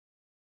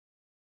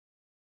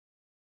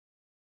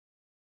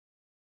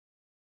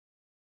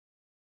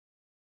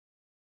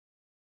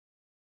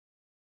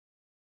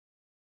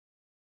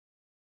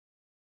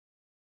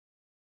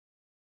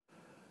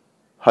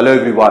Hello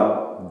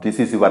everyone, this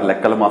is your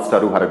Lekkala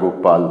Master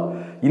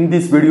Haragopal. In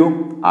this video,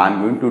 I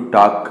am going to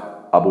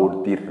talk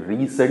about the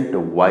recent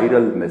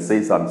viral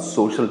message on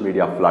social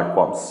media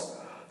platforms.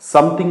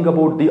 Something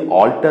about the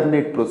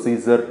alternate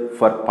procedure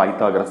for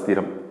Pythagoras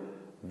Theorem,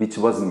 which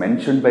was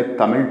mentioned by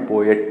Tamil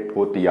poet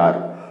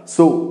Bothaiyanaar.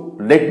 So,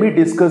 let me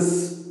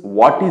discuss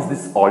what is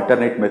this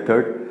alternate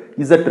method.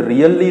 Is it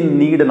really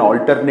need an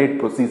alternate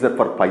procedure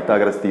for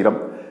Pythagoras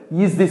Theorem?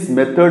 Is this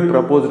method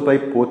proposed by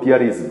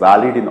Bothaiyanaar is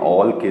valid in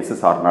all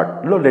cases or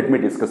not? No, let me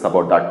discuss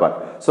about that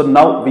one. So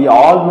now we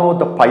all know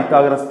the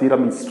Pythagoras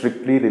theorem is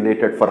strictly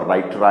related for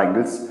right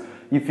triangles.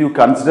 If you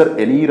consider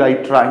any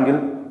right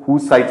triangle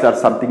whose sides are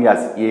something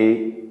as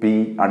A,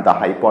 B and the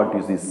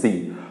hypotenuse is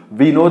C,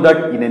 we know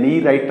that in any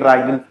right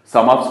triangle,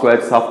 sum of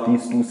squares of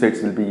these two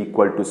sides will be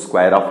equal to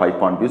square of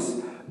hypotenuse.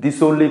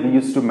 This only we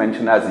used to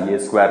mention as A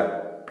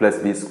square plus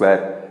B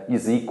square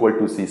is equal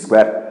to C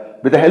square.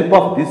 With the help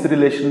of this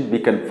relation, we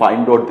can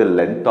find out the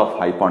length of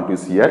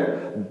hypotenuse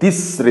here.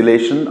 This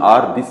relation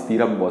or this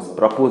theorem was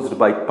proposed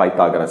by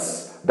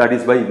Pythagoras. That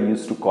is why we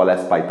used to call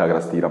as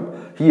Pythagoras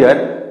theorem.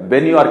 Here,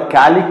 when you are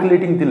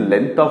calculating the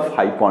length of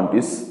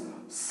hypotenuse,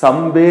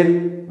 somewhere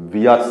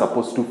we are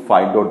supposed to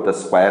find out the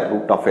square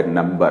root of a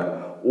number.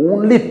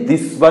 Only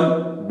this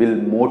one will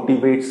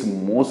motivate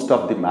most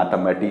of the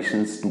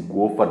mathematicians to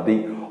go for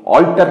the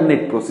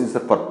alternate procedure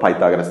for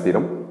Pythagoras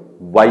theorem.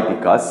 Why?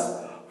 Because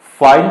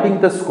finding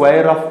the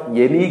square of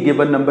any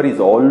given number is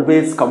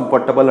always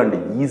comfortable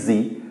and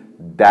easy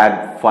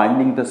than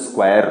finding the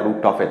square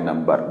root of a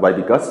number. Why?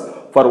 Because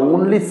for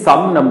only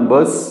some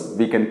numbers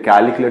we can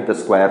calculate the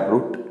square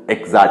root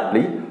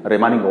exactly.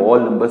 Remaining all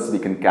numbers we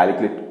can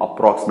calculate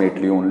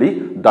approximately only,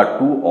 that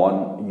too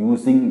on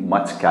using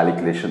much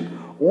calculation.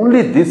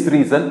 Only this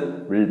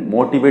reason will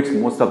motivate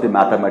most of the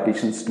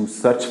mathematicians to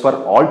search for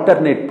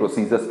alternate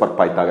procedures for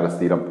Pythagoras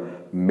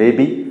theorem.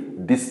 Maybe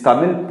this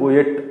Tamil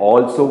poet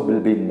also will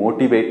be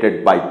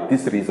motivated by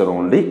this reason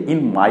only,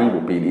 in my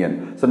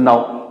opinion. So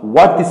now,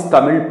 what this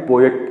Tamil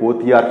poet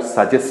Bothaiyanaar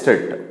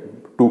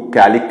suggested to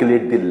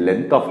calculate the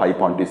length of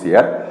hypotenuse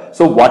here.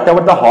 So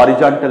whatever the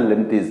horizontal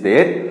length is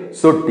there,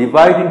 so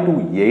divide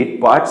into 8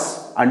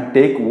 parts and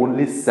take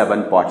only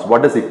 7 parts.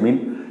 What does it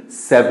mean?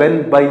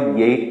 7 by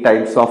 8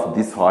 times of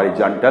this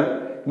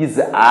horizontal is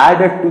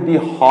added to the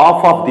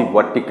half of the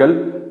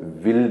vertical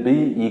will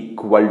be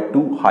equal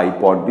to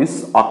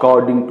hypotenuse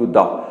according to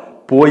the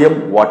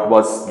poem what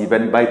was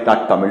given by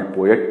that Tamil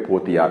poet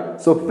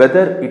Bothaiyanaar. So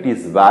whether it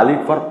is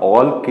valid for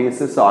all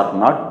cases or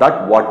not,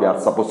 that what we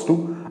are supposed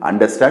to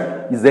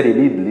understand. Is there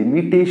any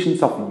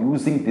limitations of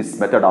using this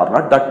method or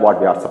not, that what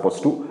we are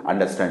supposed to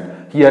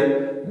understand.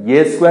 Here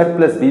A square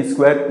plus B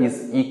square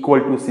is equal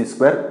to C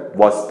square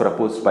was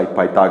proposed by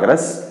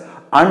Pythagoras.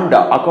 And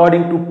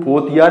according to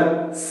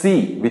Bothaiyanaar,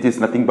 C, which is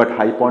nothing but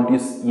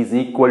hypotenuse, is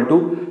equal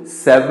to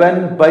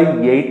 7 by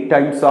 8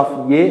 times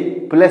of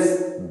A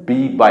plus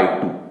B by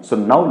 2. So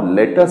now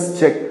let us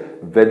check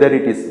whether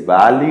it is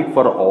valid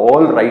for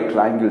all right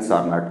triangles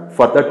or not.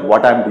 For that,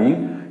 what I am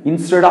doing,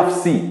 instead of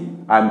C,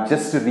 I am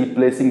just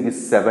replacing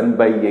this 7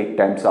 by 8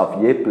 times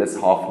of A plus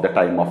half the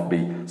time of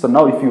B. So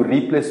now if you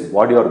replace,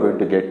 what you are going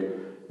to get?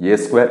 A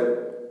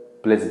square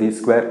plus B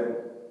square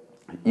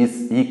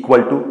is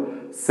equal to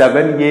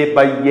 7a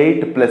by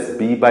 8 plus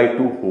b by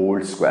 2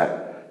 whole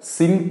square.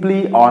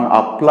 Simply on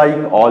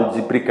applying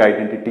algebraic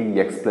identity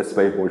x plus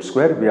y whole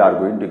square, we are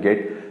going to get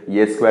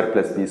a square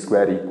plus b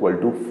square equal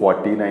to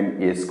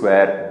 49a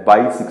square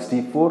by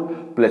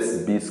 64 plus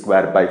b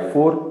square by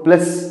 4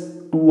 plus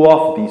 2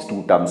 of these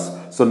two terms.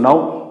 So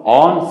now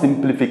on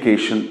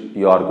simplification,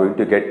 you are going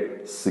to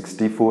get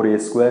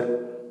 64a square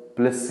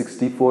plus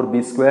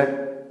 64b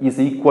square is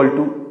equal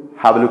to,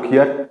 have a look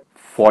here,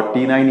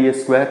 49a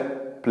square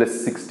plus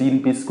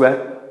 16b square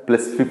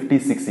plus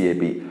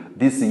 56ab.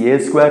 This a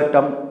square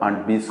term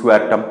and b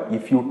square term,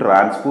 if you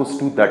transpose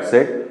to that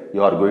side,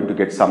 you are going to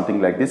get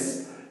something like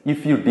this.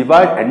 If you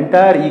divide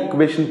entire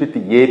equation with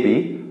ab,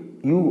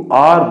 you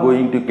are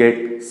going to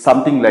get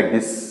something like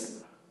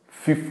this.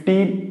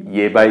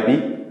 15a by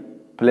b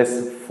plus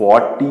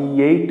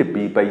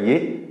 48b by a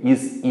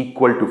is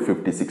equal to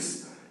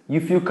 56.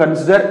 If you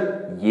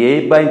consider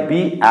a by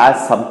b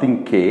as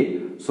something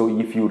k, so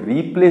if you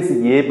replace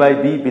a by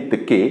b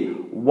with k,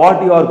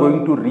 what you are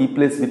going to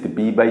replace with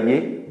b by a?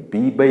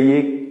 B by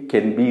a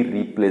can be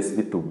replaced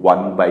with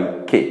 1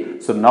 by k.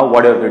 So now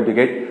what you are going to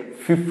get?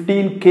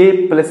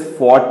 15k plus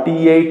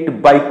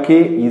 48 by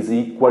k is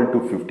equal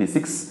to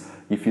 56.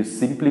 If you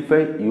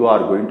simplify, you are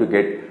going to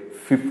get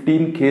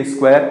 15k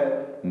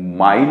square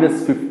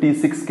minus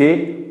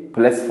 56k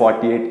plus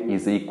 48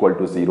 is equal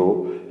to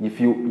 0.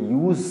 If you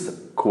use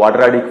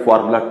quadratic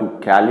formula to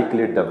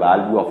calculate the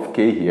value of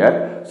k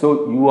here,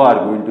 so you are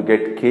going to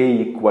get k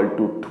equal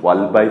to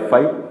 12 by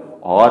 5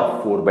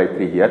 or 4 by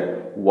 3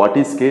 here. What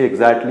is k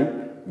exactly?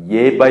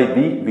 A by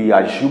b we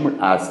assumed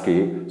as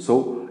k,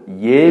 so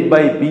a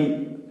by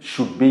b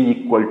should be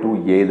equal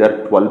to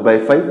either 12 by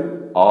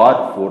 5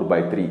 or 4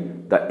 by 3.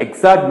 The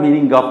exact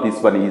meaning of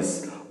this one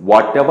is,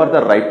 whatever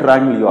the right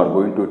triangle you are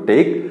going to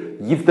take,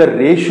 if the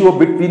ratio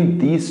between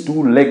these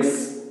two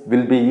legs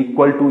will be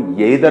equal to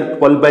either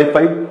 12 by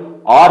 5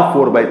 or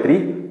 4 by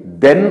 3,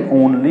 then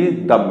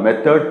only the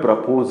method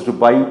proposed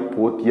by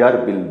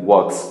Bothaiyanaar will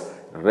works.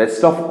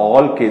 Rest of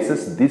all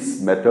cases,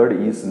 this method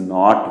is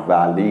not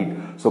valid.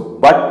 So,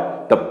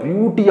 but the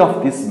beauty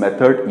of this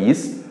method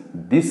is,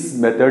 this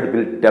method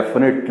will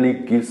definitely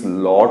gives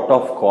lot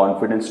of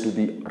confidence to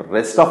the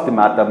rest of the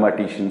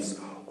mathematicians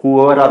who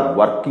are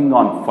working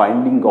on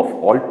finding of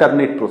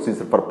alternate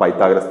procedure for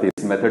Pythagoras theorem.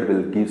 This method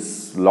will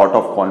gives lot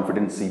of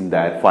confidence in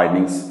their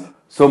findings.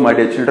 So my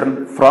dear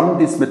children, from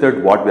this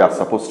method what we are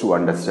supposed to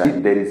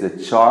understand, there is a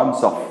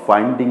chance of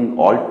finding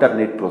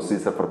alternate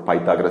procedure for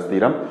Pythagoras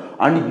theorem,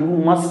 and you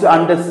must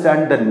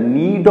understand the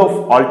need of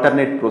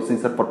alternate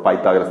procedure for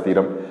Pythagoras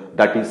theorem,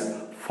 that is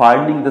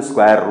finding the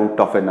square root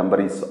of a number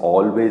is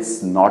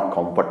always not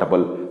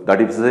comfortable.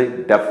 That is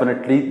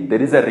definitely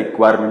there is a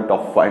requirement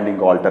of finding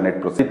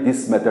alternate procedure.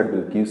 This method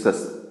will gives us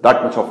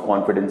that much of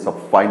confidence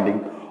of finding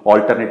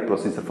alternate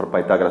procedure for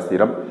Pythagoras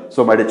theorem.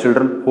 So my dear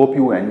children, hope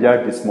you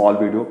enjoyed this small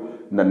video.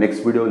 In the next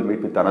video, we'll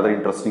meet with another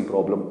interesting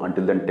problem.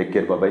 Until then, take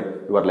care. Bye-bye.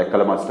 Your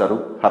Lekkala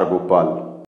Masteru, Haragopal.